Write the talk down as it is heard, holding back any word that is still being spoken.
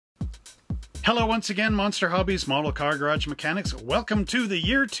Hello once again, Monster Hobbies Model Car Garage Mechanics. Welcome to the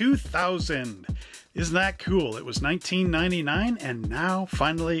year 2000. Isn't that cool? It was 1999 and now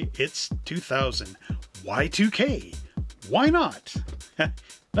finally it's 2000. Y2K. Why not?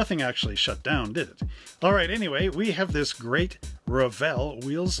 Nothing actually shut down, did it? Alright, anyway, we have this great Revell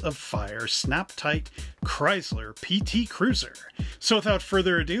Wheels of Fire Snap-Tight Chrysler PT Cruiser. So without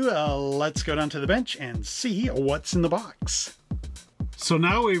further ado, let's go down to the bench and see what's in the box. So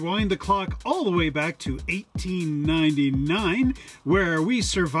now we wind the clock all the way back to 1899, where we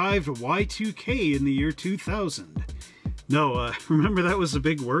survived Y2K in the year 2000. No, remember that was a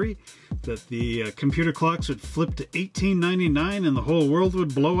big worry? That the computer clocks would flip to 1899 and the whole world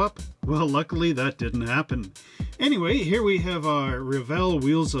would blow up? Well, luckily that didn't happen. Anyway, here we have our Revell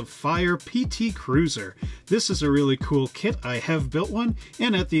Wheels of Fire PT Cruiser. This is a really cool kit. I have built one,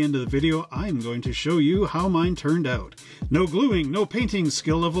 and at the end of the video, I'm going to show you how mine turned out. No gluing, no painting,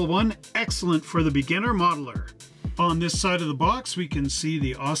 skill level 1, excellent for the beginner modeler. On this side of the box, we can see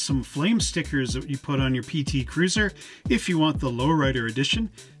the awesome flame stickers that you put on your PT Cruiser if you want the lowrider edition.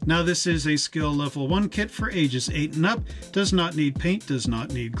 Now this is a skill level 1 kit for ages 8 and up. Does not need paint, does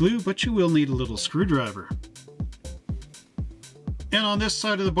not need glue, but you will need a little screwdriver. And on this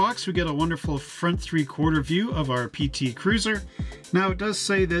side of the box, we get a wonderful front 3/4 view of our PT Cruiser. Now it does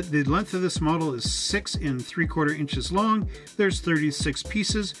say that the length of this model is 6 3/4 inches long. There's 36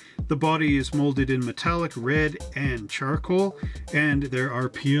 pieces. The body is molded in metallic red and charcoal, and there are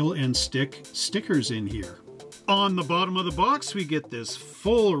peel and stick stickers in here. On the bottom of the box, we get this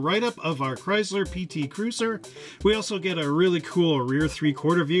full write-up of our Chrysler PT Cruiser. We also get a really cool rear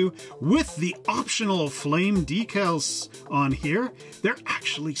 3/4 view with the optional flame decals on here. They're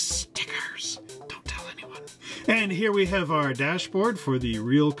actually stickers. Don't tell anyone. And here we have our dashboard for the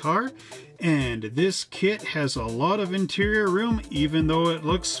real car. And this kit has a lot of interior room, even though it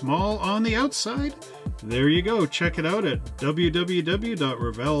looks small on the outside. There you go. Check it out at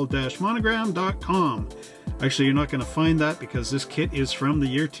www.revell-monogram.com. Actually, you're not going to find that because this kit is from the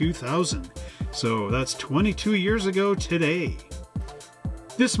year 2000. So that's 22 years ago today.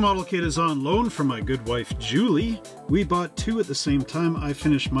 This model kit is on loan from my good wife, Julie. We bought two at the same time. I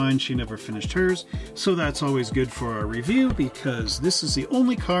finished mine, she never finished hers. So that's always good for our review because this is the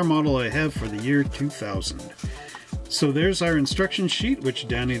only car model I have for the year 2000. So there's our instruction sheet, which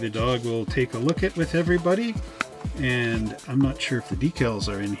Danny the dog will take a look at with everybody. And I'm not sure if the decals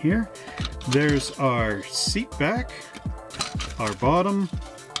are in here. There's our seat back, our bottom,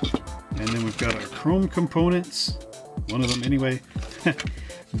 and then we've got our chrome components. One of them anyway.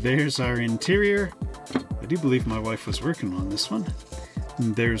 There's our interior. I do believe my wife was working on this one.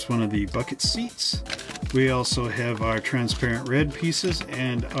 And there's one of the bucket seats. We also have our transparent red pieces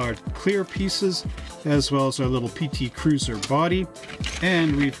and our clear pieces, as well as our little PT Cruiser body.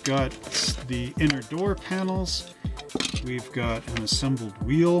 And we've got the inner door panels. We've got an assembled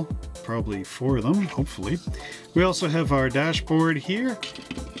wheel, probably 4 of them, hopefully. We also have our dashboard here,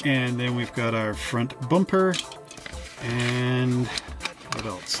 and then we've got our front bumper, and what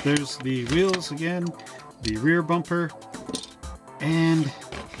else? There's the wheels again, the rear bumper, and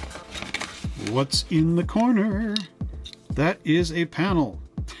what's in the corner? That is a panel.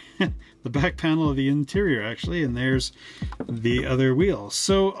 The back panel of the interior, actually, and there's the other wheel.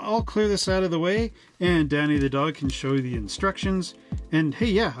 So I'll clear this out of the way, and Danny the dog can show you the instructions. And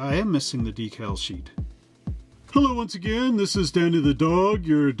hey, yeah, I am missing the decal sheet. Hello once again, this is Danny the dog,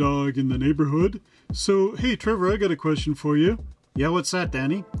 your dog in the neighborhood. So, hey Trevor, I got a question for you. Yeah, what's that,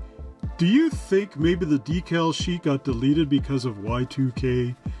 Danny? Do you think maybe the decal sheet got deleted because of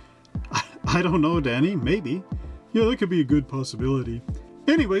Y2K? I don't know, Danny, maybe. Yeah, that could be a good possibility.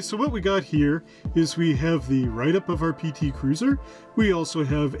 Anyway, so what we got here is we have the write-up of our PT Cruiser. We also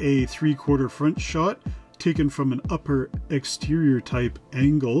have a 3/4 front shot taken from an upper exterior type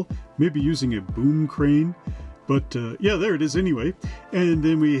angle, maybe using a boom crane. But yeah, there it is anyway. And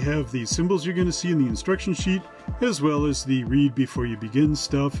then we have the symbols you're going to see in the instruction sheet, as well as the read before you begin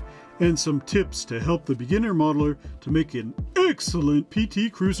stuff, and some tips to help the beginner modeler to make an excellent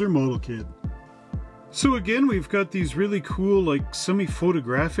PT Cruiser model kit. So again, we've got these really cool, like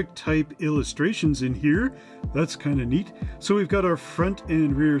semi-photographic type illustrations in here. That's kind of neat. So we've got our front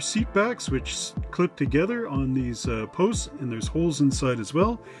and rear seat backs, which clip together on these posts, and there's holes inside as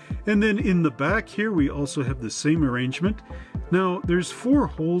well. And then in the back here, we also have the same arrangement. Now, there's 4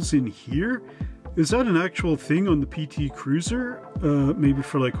 holes in here. Is that an actual thing on the PT Cruiser? Maybe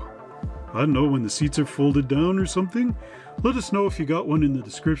for like, I don't know, when the seats are folded down or something? Let us know if you got one in the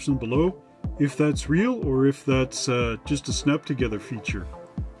description below, if that's real or if that's just a snap together feature.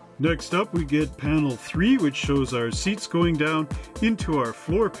 Next up we get panel 3, which shows our seats going down into our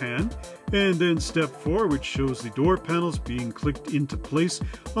floor pan, and then step 4, which shows the door panels being clicked into place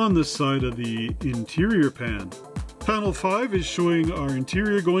on the side of the interior pan. Panel 5 is showing our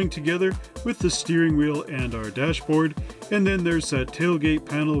interior going together with the steering wheel and our dashboard, and then there's that tailgate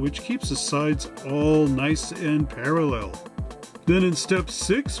panel which keeps the sides all nice and parallel. Then in step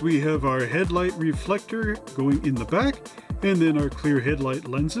 6 we have our headlight reflector going in the back, and then our clear headlight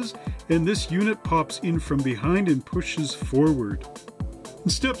lenses, and this unit pops in from behind and pushes forward. In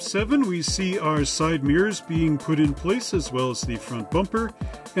step 7 we see our side mirrors being put in place as well as the front bumper,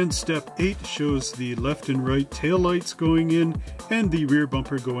 and step 8 shows the left and right tail lights going in and the rear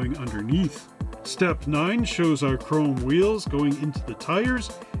bumper going underneath. Step 9 shows our chrome wheels going into the tires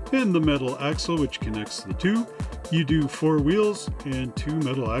and the metal axle which connects the two. You do 4 wheels and 2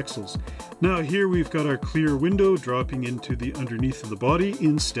 metal axles. Now here we've got our clear window dropping into the underneath of the body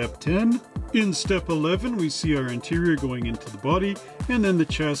in step 10. In step 11 we see our interior going into the body and then the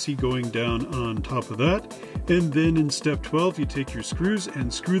chassis going down on top of that. And then in step 12 you take your screws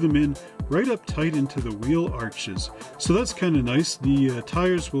and screw them in right up tight into the wheel arches. So that's kind of nice. The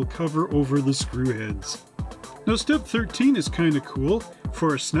tires will cover over the screw heads. Now step 13 is kind of cool.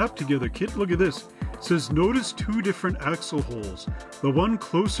 For a snap together kit, look at this. It says notice 2 different axle holes. The one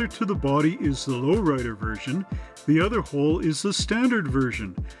closer to the body is the lowrider version. The other hole is the standard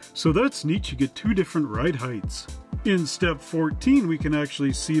version. So that's neat, you get 2 different ride heights. In step 14 we can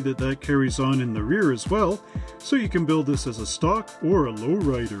actually see that carries on in the rear as well. So you can build this as a stock or a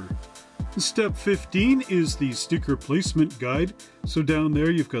lowrider. Step 15 is the sticker placement guide. So down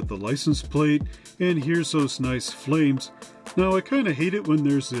there you've got the license plate, and here's those nice flames. Now I kind of hate it when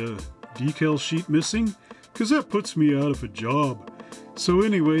there's a decal sheet missing, because that puts me out of a job. So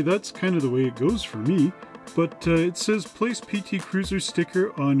anyway, that's kind of the way it goes for me. But it says place PT Cruiser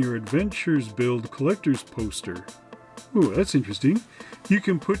sticker on your Adventures Build collector's poster. Oh, that's interesting. You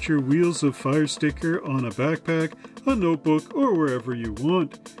can put your Wheels of Fire sticker on a backpack, a notebook, or wherever you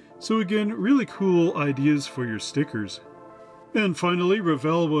want. So again, really cool ideas for your stickers. And finally,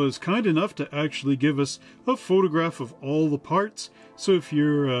 Revell was kind enough to actually give us a photograph of all the parts. So if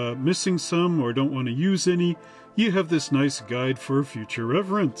you're missing some or don't want to use any, you have this nice guide for future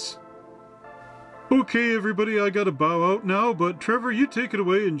reference. Okay everybody, I gotta bow out now, but Trevor, you take it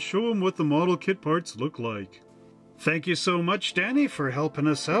away and show them what the model kit parts look like. Thank you so much, Danny, for helping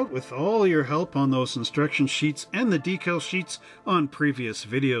us out with all your help on those instruction sheets and the decal sheets on previous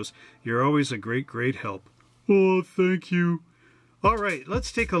videos. You're always a great help. Oh, thank you. Alright,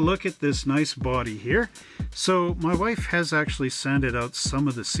 let's take a look at this nice body here. So my wife has actually sanded out some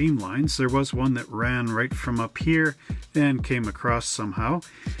of the seam lines. There was one that ran right from up here and came across somehow.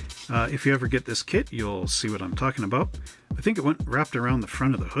 If you ever get this kit, you'll see what I'm talking about. I think it went wrapped around the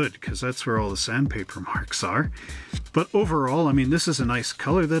front of the hood because that's where all the sandpaper marks are. But overall, I mean, this is a nice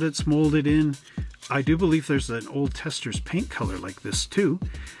color that it's molded in. I do believe there's an old Tester's paint color like this too.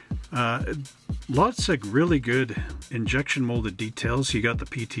 Lots of really good injection molded details. You got the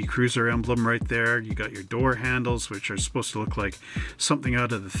PT Cruiser emblem right there. You got your door handles, which are supposed to look like something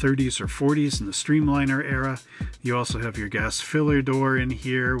out of the 30s or 40s in the Streamliner era. You also have your gas filler door in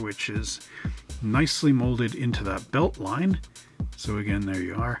here, which is nicely molded into that belt line. So again, there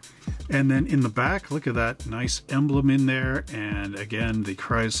you are. And then in the back, look at that nice emblem in there. And again, the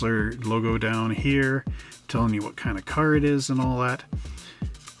Chrysler logo down here, telling you what kind of car it is and all that.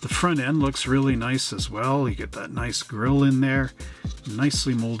 The front end looks really nice as well. You get that nice grille in there,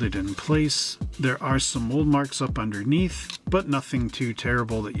 nicely molded in place. There are some mold marks up underneath, but nothing too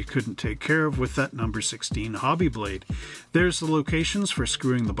terrible that you couldn't take care of with that number 16 hobby blade. There's the locations for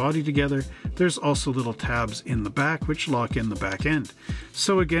screwing the body together. There's also little tabs in the back which lock in the back end.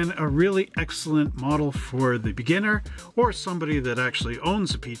 So again, a really excellent model for the beginner or somebody that actually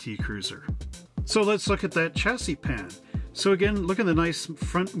owns a PT Cruiser. So let's look at that chassis pan. So again, look at the nice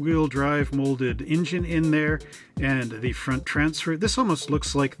front wheel drive molded engine in there and the front transfer. This almost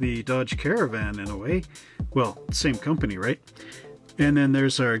looks like the Dodge Caravan in a way. Well, same company, right? And then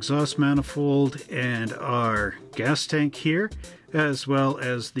there's our exhaust manifold and our gas tank here, as well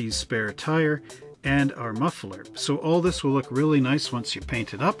as the spare tire and our muffler. So all this will look really nice once you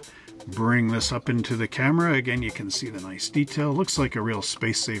paint it up. Bring this up into the camera. Again, you can see the nice detail. Looks like a real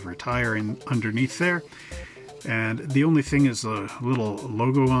space saver tire underneath there. And the only thing is a little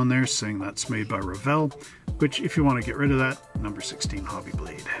logo on there saying that's made by Revell, which if you want to get rid of that, number 16 hobby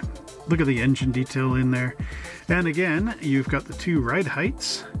blade. Look at the engine detail in there. And again, you've got the 2 ride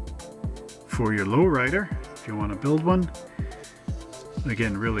heights for your lowrider if you want to build one.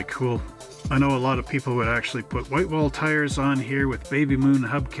 Again, really cool. I know a lot of people would actually put white wall tires on here with Baby Moon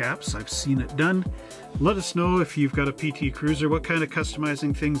hubcaps. I've seen it done. Let us know if you've got a PT Cruiser, what kind of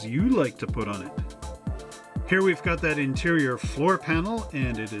customizing things you like to put on it. Here we've got that interior floor panel,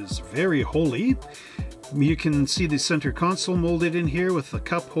 and it is very holy. You can see the center console molded in here with the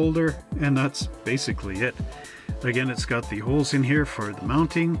cup holder, and that's basically it. Again, it's got the holes in here for the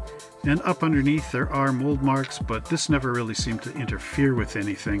mounting, and up underneath there are mold marks, but this never really seemed to interfere with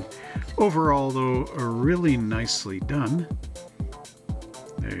anything. Overall though, really nicely done.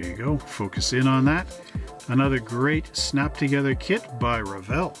 There you go, focus in on that. Another great snap together kit by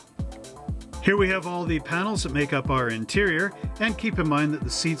Revell. Here we have all the panels that make up our interior, and keep in mind that the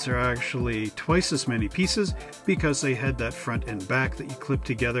seats are actually twice as many pieces because they had that front and back that you clip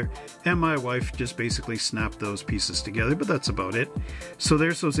together, and my wife just basically snapped those pieces together, but that's about it. So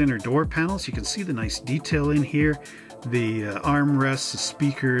there's those inner door panels. You can see the nice detail in here, the armrests, the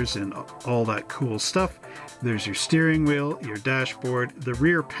speakers, and all that cool stuff. There's your steering wheel, your dashboard, the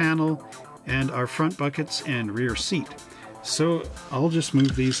rear panel, and our front buckets and rear seat. So I'll just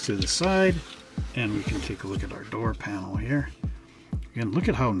move these to the side and we can take a look at our door panel here. Again, look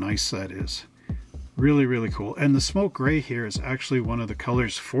at how nice that is. Really, really cool. And the smoke gray here is actually one of the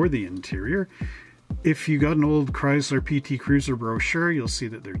colors for the interior. If you got an old Chrysler PT Cruiser brochure, you'll see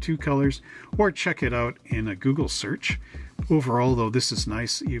that there are two colors, or check it out in a Google search. Overall though, this is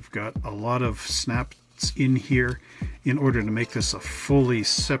nice. You've got a lot of snaps in here in order to make this a fully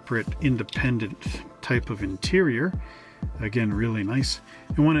separate, independent type of interior. Again, really nice.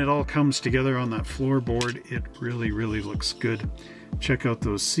 And when it all comes together on that floorboard, it really, really looks good. Check out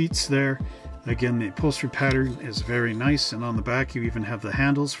those seats there. Again, the upholstery pattern is very nice, and on the back you even have the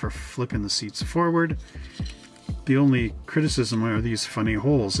handles for flipping the seats forward. The only criticism are these funny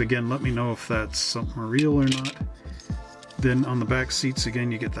holes. Again, let me know if that's something real or not. Then on the back seats,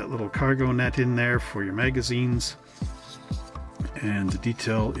 again, you get that little cargo net in there for your magazines. And the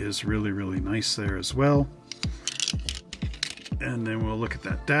detail is really, really nice there as well. And then we'll look at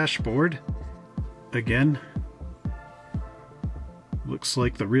that dashboard. Again, looks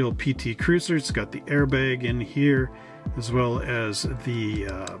like the real PT Cruiser. It's got the airbag in here, as well as the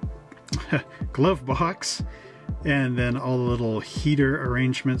glove box, and then all the little heater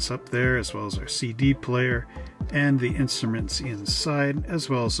arrangements up there, as well as our CD player and the instruments inside, as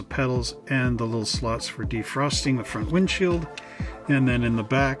well as the pedals and the little slots for defrosting the front windshield. And then in the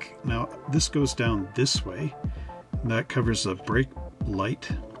back, now this goes down this way. That covers the brake light,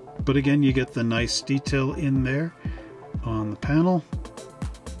 but again, you get the nice detail in there on the panel.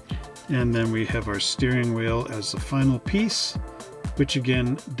 And then we have our steering wheel as the final piece, which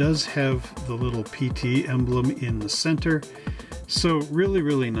again does have the little PT emblem in the center. So really,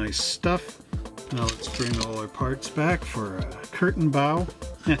 really nice stuff. Now let's bring all our parts back for a curtain bow.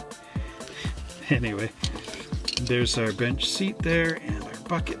 Anyway, there's our bench seat there and our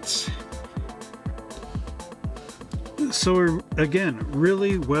buckets. So we're, again,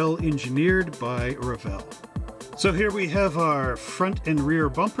 really well engineered by Revell. So here we have our front and rear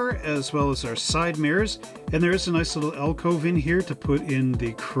bumper, as well as our side mirrors, and there is a nice little alcove in here to put in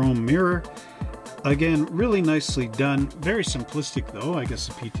the chrome mirror. Again, really nicely done. Very simplistic though. I guess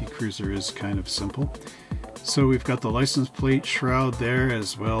the PT Cruiser is kind of simple. So we've got the license plate shroud there,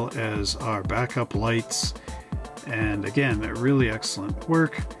 as well as our backup lights, and again, really excellent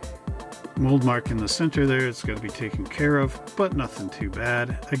work. Mold mark in the center there, it's got to be taken care of, but nothing too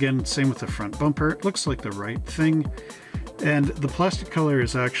bad. Again, same with the front bumper. It looks like the right thing, and the plastic color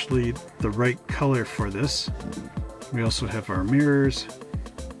is actually the right color for this. We also have our mirrors,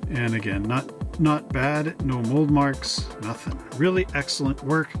 and again, not bad. No mold marks, nothing. Really excellent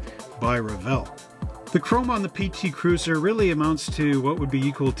work by Revell. The chrome on the PT Cruiser really amounts to what would be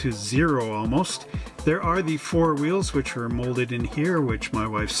equal to zero almost. There are the four wheels which are molded in here, which my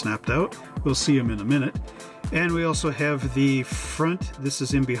wife snapped out. We'll see them in a minute. And we also have the front. This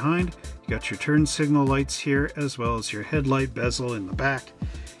is in behind. You got your turn signal lights here, as well as your headlight bezel in the back.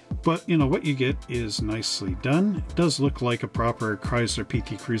 But you know what you get is nicely done. It does look like a proper Chrysler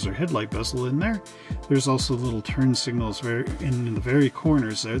PT Cruiser headlight bezel in there. There's also little turn signals in the very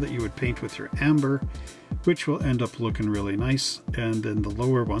corners there that you would paint with your amber, which will end up looking really nice. And then the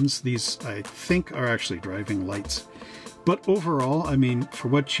lower ones, these I think are actually driving lights. But overall, I mean, for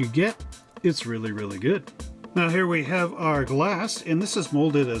what you get, it's really, really good. Now here we have our glass, and this is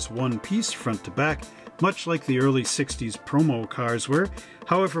molded as one piece front to back, much like the early 60s promo cars were.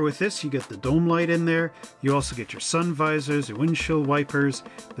 However, with this, you get the dome light in there. You also get your sun visors, your windshield wipers,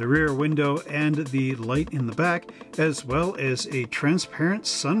 the rear window, and the light in the back, as well as a transparent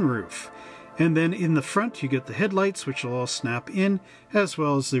sunroof. And then in the front you get the headlights, which will all snap in, as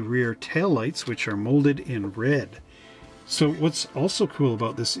well as the rear tail lights, which are molded in red. So what's also cool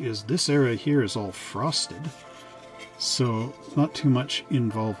about this is this area here is all frosted, so not too much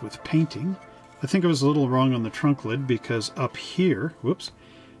involved with painting. I think I was a little wrong on the trunk lid, because up here, whoops,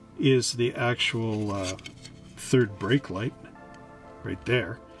 is the actual third brake light right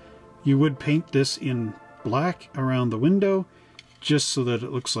there. You would paint this in black around the window just so that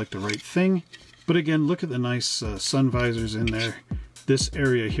it looks like the right thing. But again, look at the nice sun visors in there. This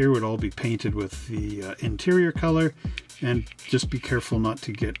area here would all be painted with the interior color, and just be careful not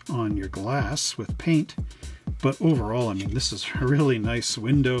to get on your glass with paint. But overall, I mean, this is a really nice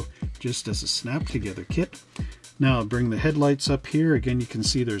window just as a snap together kit. Now I'll bring the headlights up here. Again, you can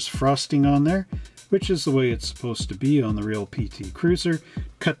see there's frosting on there, which is the way it's supposed to be on the real PT Cruiser.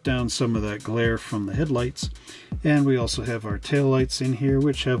 Cut down some of that glare from the headlights. And we also have our taillights in here,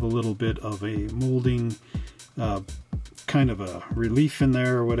 which have a little bit of a molding, kind of a relief in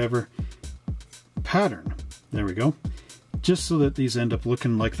there or whatever pattern. There we go. Just so that these end up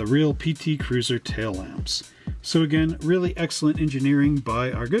looking like the real PT Cruiser tail lamps. So again, really excellent engineering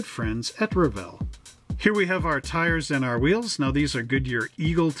by our good friends at Revell. Here we have our tires and our wheels. Now these are Goodyear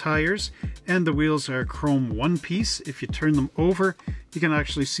Eagle tires, and the wheels are chrome one piece. If you turn them over, you can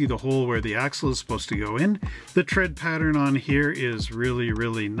actually see the hole where the axle is supposed to go in. The tread pattern on here is really,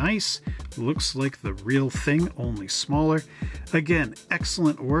 really nice. Looks like the real thing, only smaller. Again,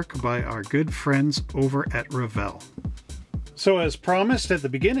 excellent work by our good friends over at Revell. So as promised at the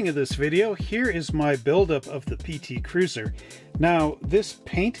beginning of this video, here is my buildup of the PT Cruiser. Now this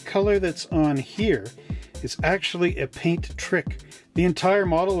paint color that's on here is actually a paint trick. The entire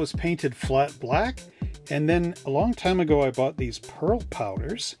model was painted flat black, and then a long time ago I bought these pearl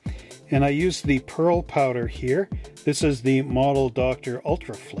powders, and I used the pearl powder here. This is the Model Dr.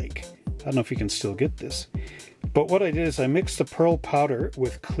 Ultra Flake. I don't know if you can still get this. But what I did is I mixed the pearl powder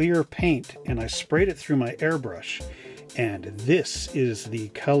with clear paint and I sprayed it through my airbrush. And this is the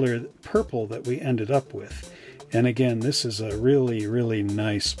color purple that we ended up with. And again, this is a really, really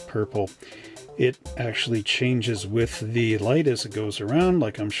nice purple. It actually changes with the light as it goes around,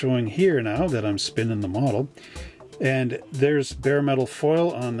 like I'm showing here now that I'm spinning the model. And there's bare metal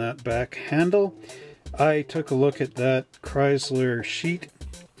foil on that back handle. I took a look at that Chrysler sheet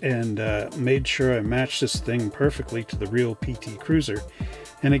and made sure I matched this thing perfectly to the real PT Cruiser.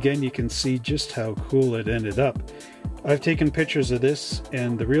 And again, you can see just how cool it ended up. I've taken pictures of this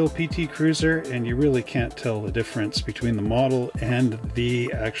and the real PT Cruiser, and you really can't tell the difference between the model and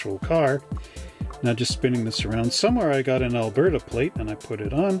the actual car. Now just spinning this around, somewhere I got an Alberta plate and I put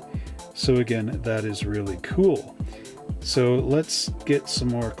it on. So again, that is really cool. So let's get some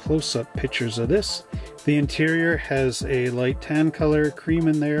more close-up pictures of this. The interior has a light tan color cream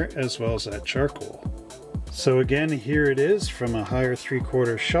in there, as well as that charcoal. So again, here it is from a higher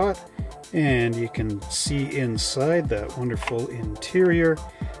 3/4 shot. And you can see inside that wonderful interior.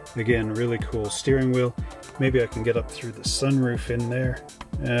 Again, really cool steering wheel. Maybe I can get up through the sunroof in there.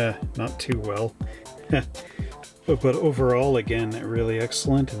 Not too well. But overall, again, really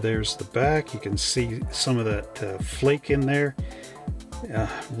excellent. There's the back. You can see some of that flake in there.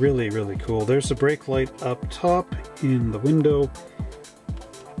 Really, really cool. There's the brake light up top in the window.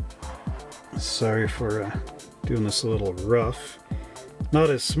 Sorry for doing this a little rough. Not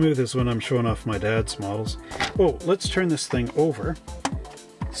as smooth as when I'm showing off my dad's models. Oh, let's turn this thing over.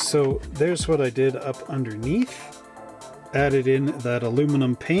 So there's what I did up underneath. Added in that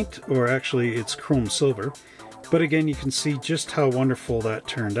aluminum paint, or actually it's chrome silver. But again, you can see just how wonderful that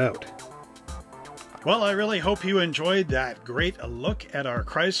turned out. Well, I really hope you enjoyed that great look at our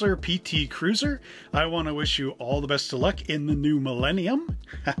Chrysler PT Cruiser. I want to wish you all the best of luck in the new millennium.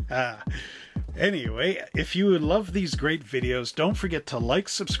 Anyway, if you love these great videos, don't forget to like,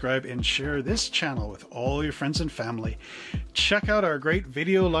 subscribe, and share this channel with all your friends and family. Check out our great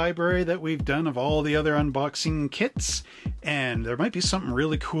video library that we've done of all the other unboxing kits, and there might be something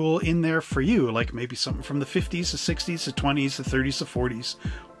really cool in there for you, like maybe something from the 50s, the 60s, the 20s, the 30s, the 40s,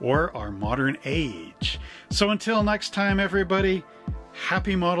 or our modern age. So until next time, everybody,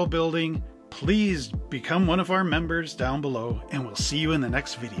 happy model building. Please become one of our members down below, and we'll see you in the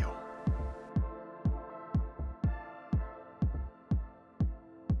next video.